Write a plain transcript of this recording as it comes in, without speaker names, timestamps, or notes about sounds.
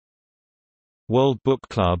World Book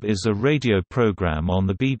Club is a radio program on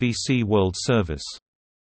the BBC World Service.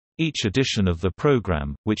 Each edition of the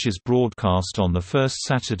program, which is broadcast on the first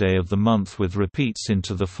Saturday of the month with repeats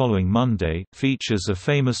into the following Monday, features a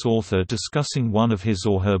famous author discussing one of his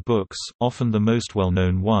or her books, often the most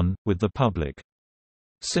well-known one, with the public.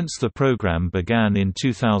 Since the program began in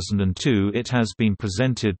 2002, it has been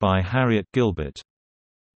presented by Harriet Gilbert.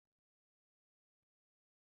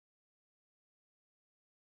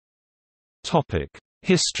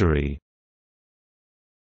 History.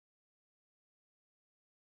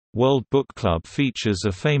 World Book Club features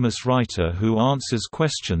a famous writer who answers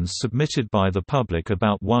questions submitted by the public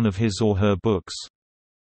about one of his or her books.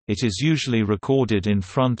 It is usually recorded in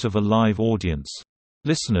front of a live audience.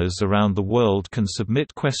 Listeners around the world can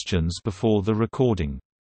submit questions before the recording.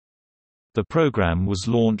 The program was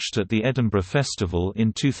launched at the Edinburgh Festival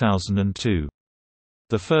in 2002.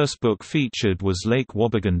 The first book featured was Lake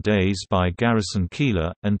Wobegon Days by Garrison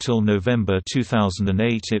Keillor. Until November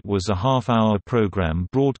 2008, it was a half-hour program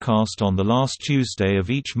broadcast on the last Tuesday of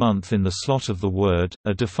each month in the slot of The Word,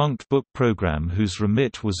 a defunct book program whose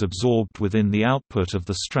remit was absorbed within the output of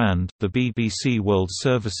The Strand, the BBC World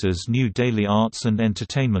Service's new daily arts and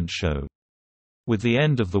entertainment show. With the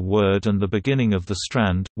end of The Word and the beginning of The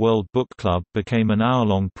Strand, World Book Club became an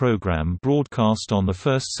hour-long program broadcast on the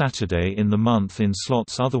first Saturday in the month in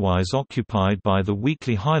slots otherwise occupied by the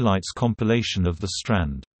weekly highlights compilation of The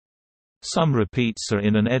Strand. Some repeats are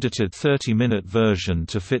in an edited 30-minute version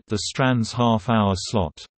to fit The Strand's half-hour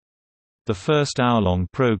slot. The first hour-long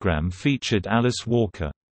program featured Alice Walker.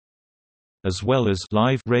 As well as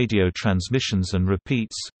live radio transmissions and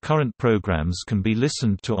repeats, current programs can be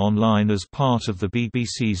listened to online as part of the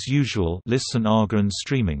BBC's usual Listen Argain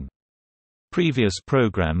streaming. Previous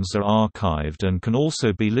programs are archived and can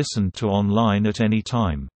also be listened to online at any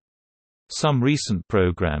time. Some recent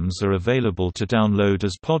programs are available to download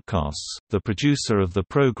as podcasts. The producer of the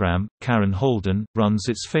program, Karen Holden, runs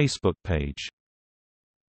its Facebook page.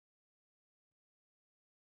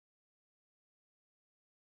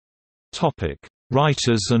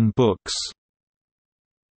 Writers and books.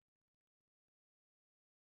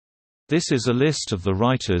 This is a list of the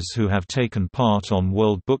writers who have taken part on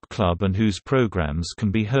World Book Club and whose programs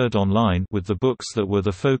can be heard online, with the books that were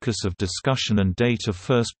the focus of discussion and date of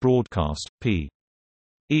first broadcast.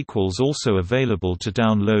 Also available to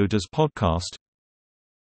download as podcast.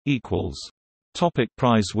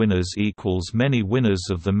 Prize winners. Many winners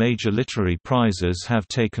of the major literary prizes have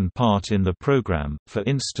taken part in the program. For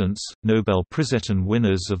instance, Nobel Prizetten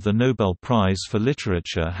winners of the Nobel Prize for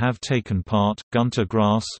Literature have taken part: Gunter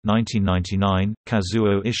Grass (1999),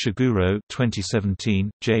 Kazuo Ishiguro (2017),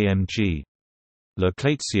 J.M.G.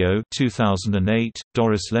 Leclatio 2008,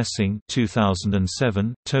 Doris Lessing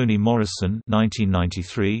 2007, Toni Morrison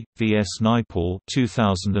 1993, V.S. Naipaul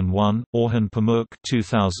 2001, Orhan Pamuk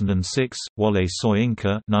 2006, Wole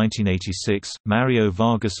Soyinka 1986, Mario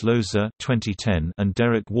Vargas Llosa 2010, and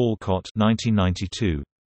Derek Walcott 1992.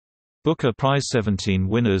 Booker Prize. 17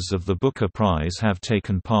 winners of the Booker Prize have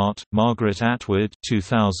taken part: Margaret Atwood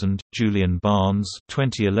 2000, Julian Barnes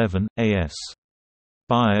 2011, A.S.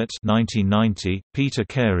 Byatt 1990, Peter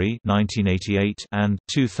Carey 1988 and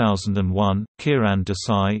 2001, Kiran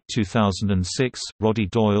Desai 2006, Roddy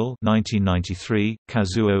Doyle 1993,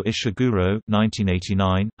 Kazuo Ishiguro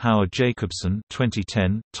 1989, Howard Jacobson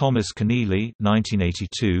 2010, Thomas Keneally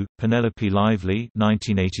 1982, Penelope Lively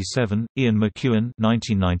 1987, Ian McEwan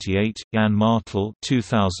 1998, Jan Martel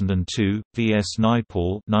 2002, V.S.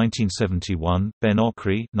 Naipaul 1971, Ben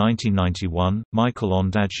Okri 1991, Michael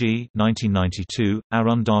Ondaatje 1992,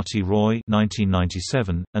 Arundhati Roy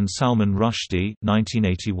 1997, and Salman Rushdie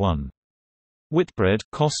 1981. Whitbread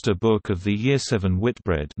Costa Book of the Year. 7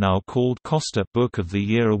 Whitbread, now called Costa Book of the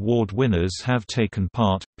Year award winners have taken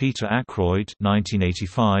part: Peter Ackroyd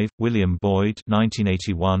 1985, William Boyd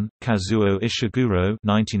 1981, Kazuo Ishiguro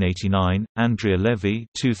 1989, Andrea Levy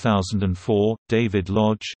 2004, David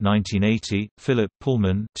Lodge 1980, Philip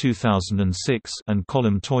Pullman 2006, and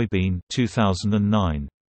Colm Tóibín 2009.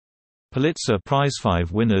 Pulitzer Prize.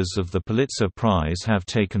 5 winners of the Pulitzer Prize have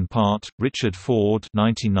taken part: Richard Ford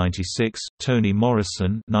 1996, Toni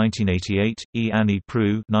Morrison 1988, E. Annie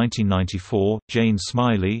Proulx 1994, Jane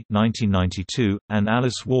Smiley 1992, and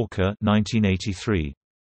Alice Walker 1983.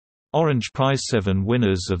 Orange Prize. 7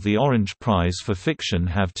 winners of the Orange Prize for Fiction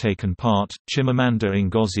have taken part: Chimamanda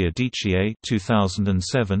Ngozi Adichie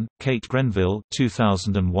 2007, Kate Grenville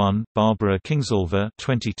 2001, Barbara Kingsolver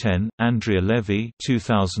 2010, Andrea Levy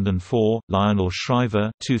 2004, Lionel Shriver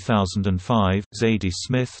 2005, Zadie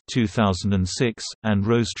Smith 2006, and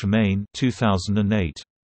Rose Tremaine 2008.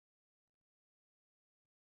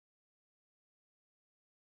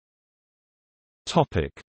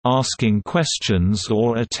 Asking questions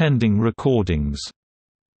or attending recordings.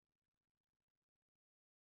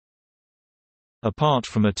 Apart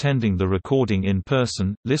from attending the recording in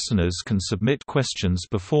person, listeners can submit questions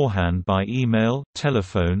beforehand by email,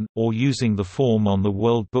 telephone, or using the form on the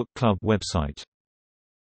World Book Club website.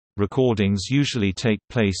 Recordings usually take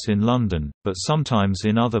place in London, but sometimes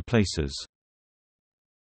in other places.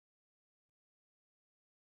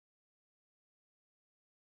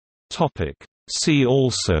 See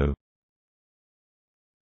also: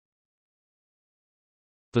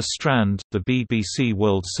 The Strand, the BBC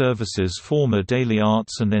World Service's former daily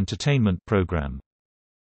arts and entertainment programme.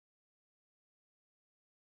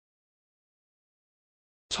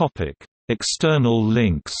 External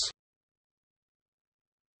links: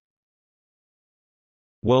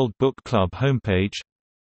 World Book Club homepage.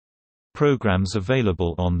 Programs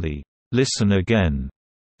available on the Listen Again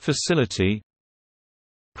facility.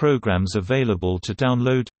 Programs available to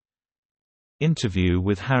download. Interview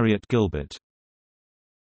with Harriet Gilbert.